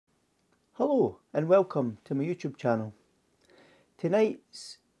Hello and welcome to my YouTube channel.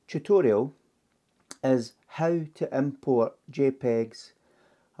 Tonight's tutorial is how to import JPEGs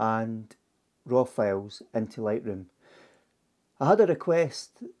and RAW files into Lightroom. I had a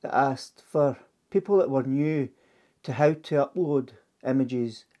request that asked for people that were new to how to upload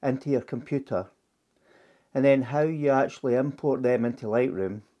images into your computer and then how you actually import them into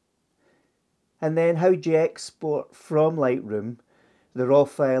Lightroom, and then how do you export from Lightroom the RAW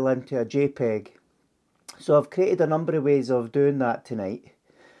file into a JPEG. So I've created a number of ways of doing that tonight,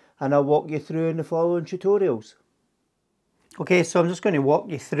 and I'll walk you through in the following tutorials. Okay, so I'm just going to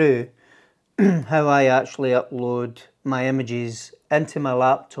walk you through how I actually upload my images into my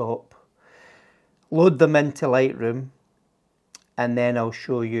laptop, load them into Lightroom, and then I'll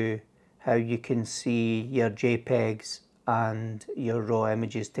show you how you can see your JPEGs and your RAW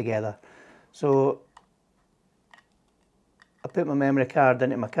images together. So I put my memory card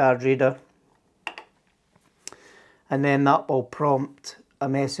into my card reader, and then that will prompt a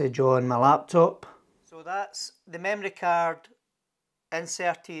message on my laptop. So that's the memory card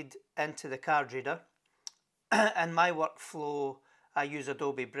inserted into the card reader. And my workflow, I use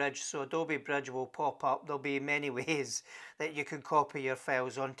Adobe Bridge, so Adobe Bridge will pop up. There'll be many ways that you can copy your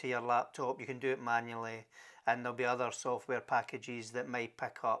files onto your laptop. You can do it manually, and there'll be other software packages that might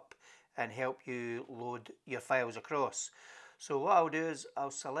pick up and help you load your files across. So what I'll do is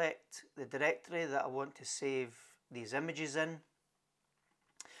I'll select the directory that I want to save these images in.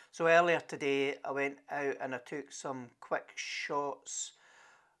 So earlier today I went out and I took some quick shots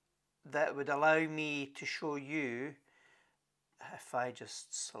that would allow me to show you. If I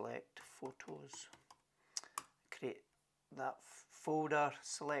just select photos, create that folder,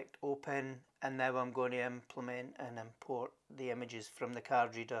 select open, and now I'm going to implement and import the images from the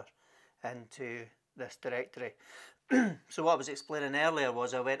card reader into this directory. So what I was explaining earlier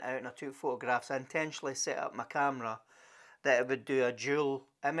was I went out and I took photographs. I intentionally set up my camera that it would do a dual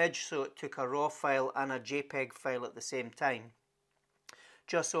image, so it took a RAW file and a JPEG file at the same time,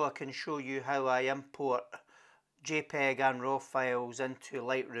 just so I can show you how I import JPEG and RAW files into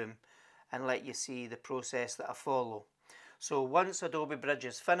Lightroom and let you see the process that I follow. So once Adobe Bridge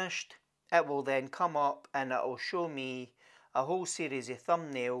is finished, it will then come up and it will show me a whole series of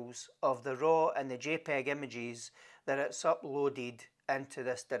thumbnails of the RAW and the JPEG images that it's uploaded into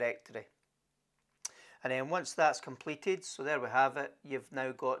this directory. And then once that's completed, so there we have it, you've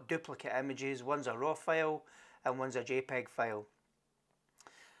now got duplicate images. One's a RAW file and one's a JPEG file.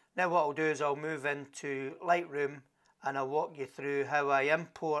 Now what I'll do is I'll move into Lightroom and I'll walk you through how I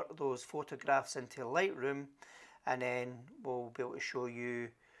import those photographs into Lightroom, and then we'll be able to show you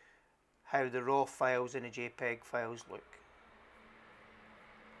how the RAW files and the JPEG files look.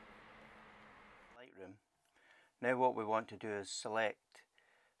 Lightroom. Now what we want to do is select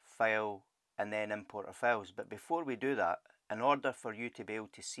File and then import our files. But before we do that, in order for you to be able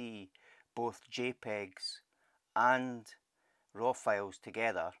to see both JPEGs and RAW files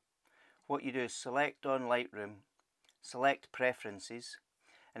together, what you do is select on Lightroom, select Preferences,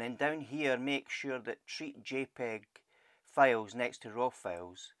 and then down here make sure that Treat JPEG files next to RAW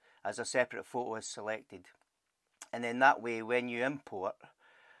files as a separate photo is selected. And then that way when you import,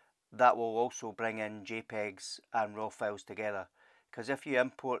 that will also bring in JPEGs and RAW files together. Because if you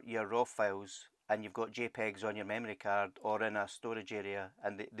import your RAW files and you've got JPEGs on your memory card or in a storage area,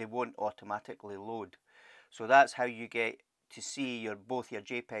 and they won't automatically load. So that's how you get to see both your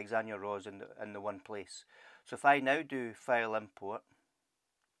JPEGs and your RAWs in the one place. So if I now do File Import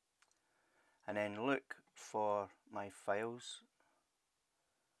and then look for my files,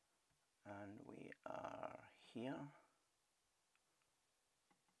 and we are here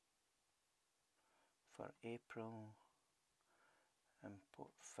for April. Import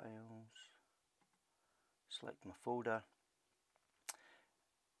files, select my folder,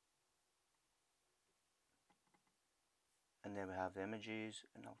 and then we have the images,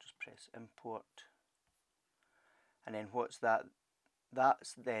 and I'll just press import. And then what's that?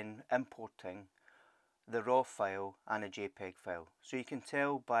 That's then importing the RAW file and a JPEG file. So you can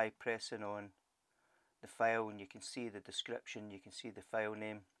tell by pressing on the file, and you can see the description, you can see the file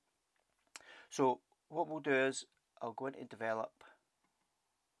name. So what we'll do is I'll go into Develop,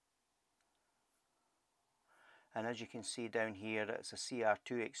 and as you can see down here, it's a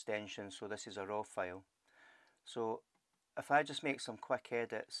CR2 extension, so this is a RAW file. So if I just make some quick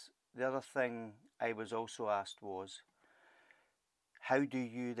edits, the other thing I was also asked was, how do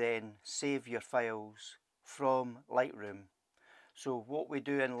you then save your files from Lightroom? So what we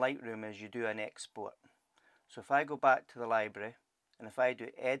do in Lightroom is you do an export. So if I go back to the library, and if I do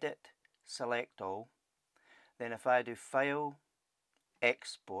Edit, Select All, then if I do File,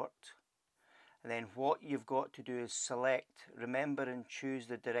 Export, And then what you've got to do is select, remember and choose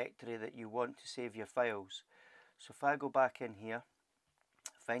the directory that you want to save your files. So if I go back in here,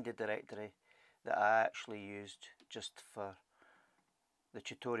 find a directory that I actually used just for the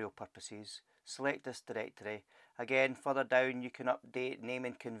tutorial purposes, select this directory. Again, further down you can update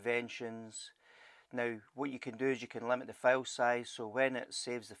naming conventions. Now what you can do is you can limit the file size, so when it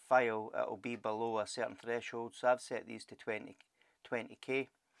saves the file it will be below a certain threshold. So I've set these to 20k.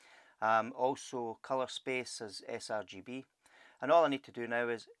 Also color space as sRGB, and all I need to do now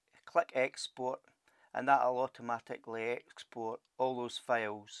is click export, and that will automatically export all those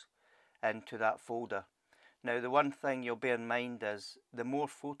files into that folder. Now the one thing you'll bear in mind is the more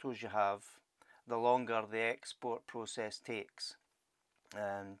photos you have, the longer the export process takes,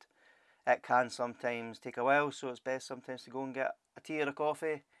 and it can sometimes take a while, so it's best sometimes to go and get a tea or a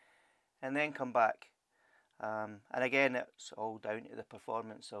coffee and then come back. And again, it's all down to the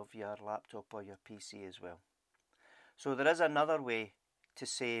performance of your laptop or your PC as well. So there is another way to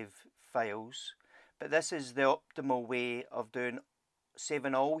save files, but this is the optimal way of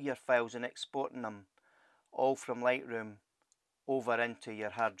saving all your files and exporting them all from Lightroom over into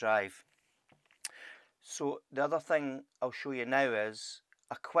your hard drive. So the other thing I'll show you now is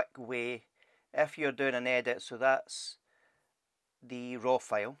a quick way if you're doing an edit. So that's the raw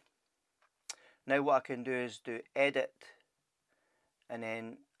file. Now what I can do is do edit, and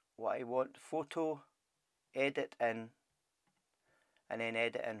then what I want, photo, edit in, and then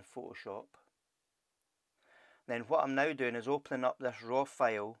edit in Photoshop. Then what I'm now doing is opening up this raw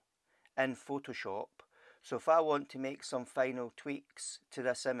file in Photoshop. So if I want to make some final tweaks to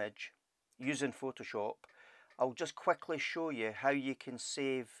this image using Photoshop, I'll just quickly show you how you can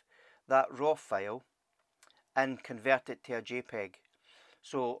save that raw file and convert it to a JPEG.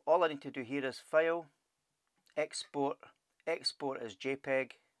 So all I need to do here is File, Export, Export as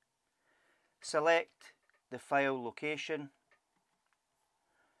JPEG, select the file location,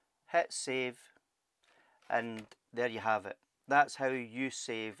 hit Save, and there you have it. That's how you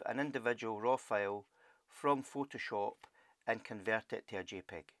save an individual raw file from Photoshop and convert it to a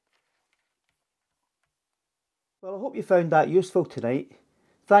JPEG. Well, I hope you found that useful tonight.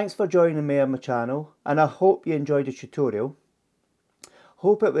 Thanks for joining me on my channel, and I hope you enjoyed the tutorial.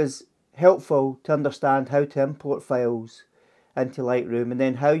 Hope it was helpful to understand how to import files into Lightroom, and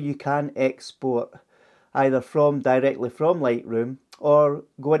then how you can export either directly from Lightroom or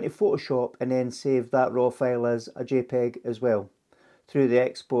go into Photoshop and then save that raw file as a JPEG as well through the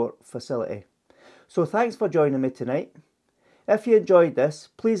export facility. So thanks for joining me tonight. If you enjoyed this,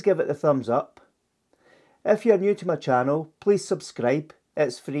 please give it the thumbs up. If you're new to my channel, please subscribe,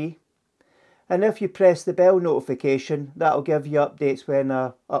 it's free. And if you press the bell notification, that'll give you updates when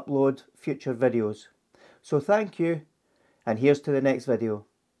I upload future videos. So thank you, and here's to the next video.